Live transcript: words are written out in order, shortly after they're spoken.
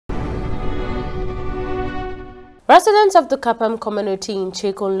Residents of the Kapam community in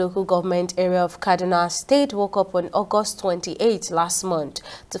Chekun local government area of Kaduna State woke up on August 28 last month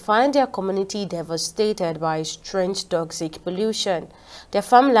to find their community devastated by strange toxic pollution. Their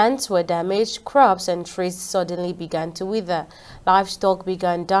farmlands were damaged, crops and trees suddenly began to wither, livestock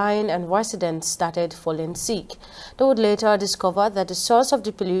began dying and residents started falling sick. They would later discover that the source of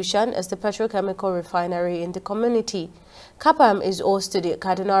the pollution is the petrochemical refinery in the community. Kapam is host to the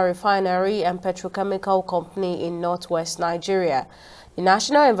Kaduna Refinery and Petrochemical Company in northwest Nigeria. The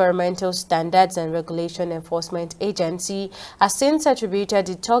National Environmental Standards and Regulation Enforcement Agency has since attributed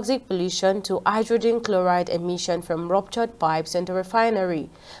the toxic pollution to hydrogen chloride emission from ruptured pipes in the refinery.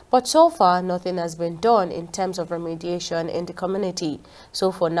 But so far, nothing has been done in terms of remediation in the community. So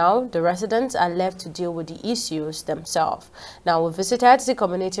for now, the residents are left to deal with the issues themselves. Now, we visited the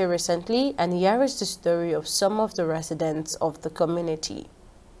community recently, and here is the story of some of the residents of the community.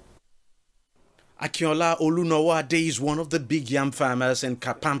 Akinola Olunowade is one of the big yam farmers in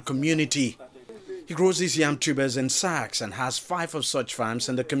Kapam community. He grows his yam tubers in sacks and has 5 of such farms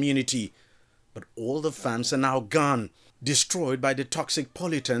in the community. But all the farms are now gone, destroyed by the toxic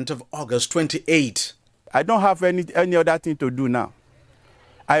pollutant of August 28. I don't have any other thing to do now.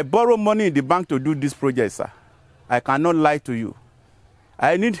 I borrow money in the bank to do this project, sir. I cannot lie to you.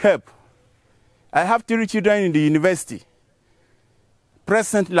 I need help. I have 3 children in the university.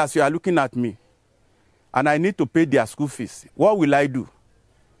 Presently, as you are looking at me, and I need to pay their school fees. What will I do?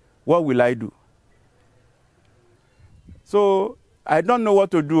 What will I do? So I don't know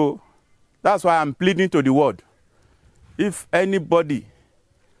what to do. That's why I'm pleading to the world. If anybody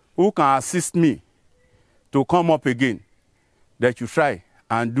who can assist me to come up again, that you try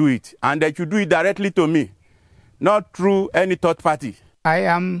and do it. And that you do it directly to me, not through any third party. I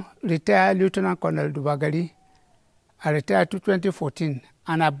am retired Lieutenant Colonel Dubagari. I retired to 2014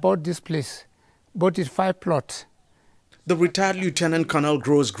 and I bought this place. Bought it 5 plots. The retired Lieutenant Colonel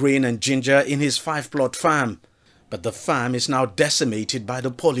grows grain and ginger in his 5-plot farm, but the farm is now decimated by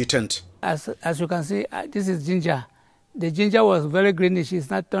the pollutant. As you can see, this is ginger. The ginger was very greenish. It's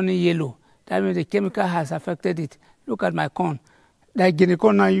not turning yellow. That means the chemical has affected it. Look at my corn. Like guinea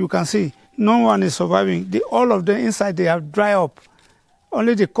corn now, you can see no one is surviving. All of them inside, they have dried up.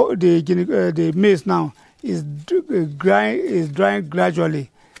 Only the maize now is drying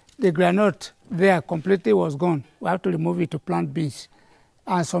gradually. The granite there completely was gone. We have to remove it to plant beans.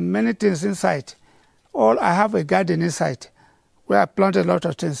 And so many things inside. I have a garden inside where I planted a lot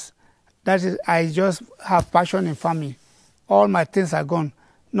of things. That is, I just have passion in farming. All my things are gone.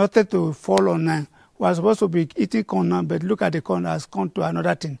 Nothing to fall on now. We are supposed to be eating corn now, but look at the corn has gone to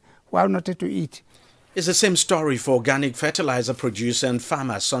another thing. We have nothing to eat. It's the same story for organic fertilizer producer and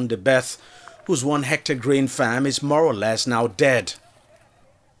farmer Sunday Beth, whose 1-hectare grain farm is more or less now dead.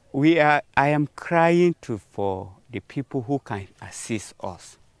 I am crying for the people who can assist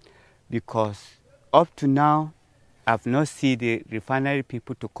us, because up to now, I've not seen the refinery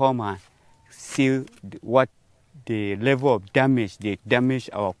people to come and see what the level of damage they damage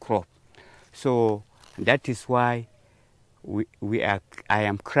our crop. So that is why I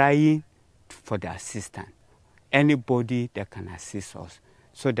am crying for the assistance. Anybody that can assist us,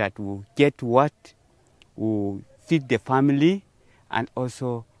 so that we'll get what will feed the family and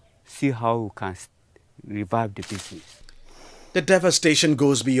also see how we can revive the business. The devastation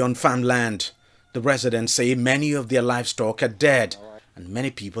goes beyond farmland. The residents say many of their livestock are dead, and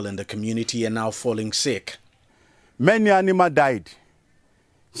many people in the community are now falling sick. Many animals died.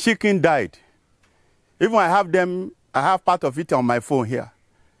 Chicken died. Even I have part of it on my phone here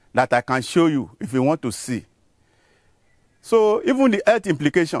that I can show you if you want to see. So even the health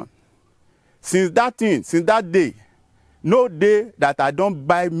implication, since that day, no day that I don't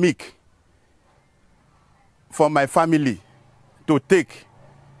buy milk for my family to take.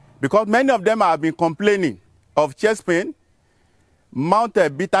 Because many of them have been complaining of chest pain, mouth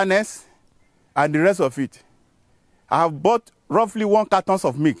bitterness, and the rest of it. I have bought roughly 1 carton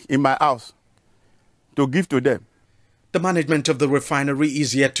of milk in my house to give to them. The management of the refinery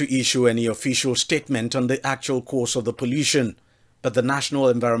is yet to issue any official statement on the actual cause of the pollution. But the National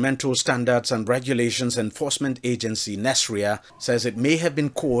Environmental Standards and Regulations Enforcement Agency, NESRIA, says it may have been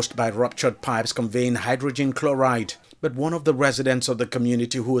caused by ruptured pipes conveying hydrogen chloride. But one of the residents of the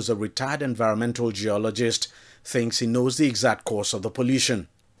community, who is a retired environmental geologist, thinks he knows the exact cause of the pollution.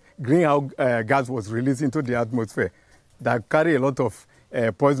 Greenhouse gas was released into the atmosphere that carry a lot of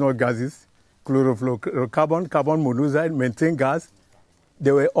poisonous gases, chlorofluorocarbon, carbon monoxide, methane gas.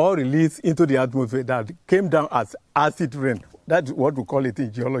 They were all released into the atmosphere that came down as acid rain. That's what we call it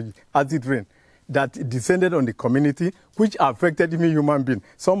in geology, acid rain. that descended on the community, which affected even human beings.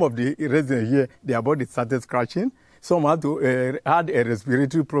 Some of the residents here, their body started scratching. Some had a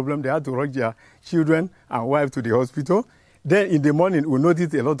respiratory problem. They had to rush their children and wife to the hospital. Then in the morning, we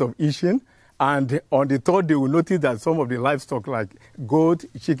noticed a lot of itching. And on the third day, we noticed that some of the livestock, like goat,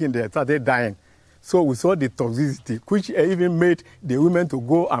 chicken, they started dying. So we saw the toxicity, which even made the women to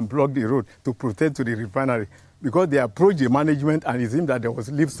go and block the road to protect to the refinery, because they approached the management and it seemed that there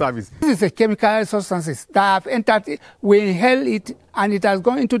was lip service. This is a chemical substances that have entered, we inhale it and it has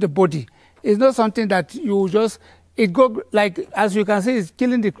gone into the body. It's not something that you just, it go like, as you can see, it's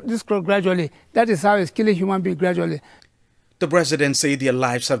killing this crop gradually. That is how it's killing human beings gradually. The residents say their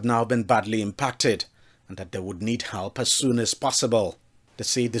lives have now been badly impacted and that they would need help as soon as possible. They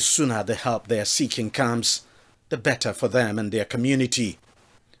say the sooner the help they are seeking comes, the better for them and their community.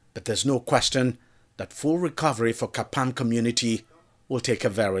 But there's no question that full recovery for Kapam community will take a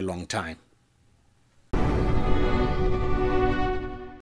very long time.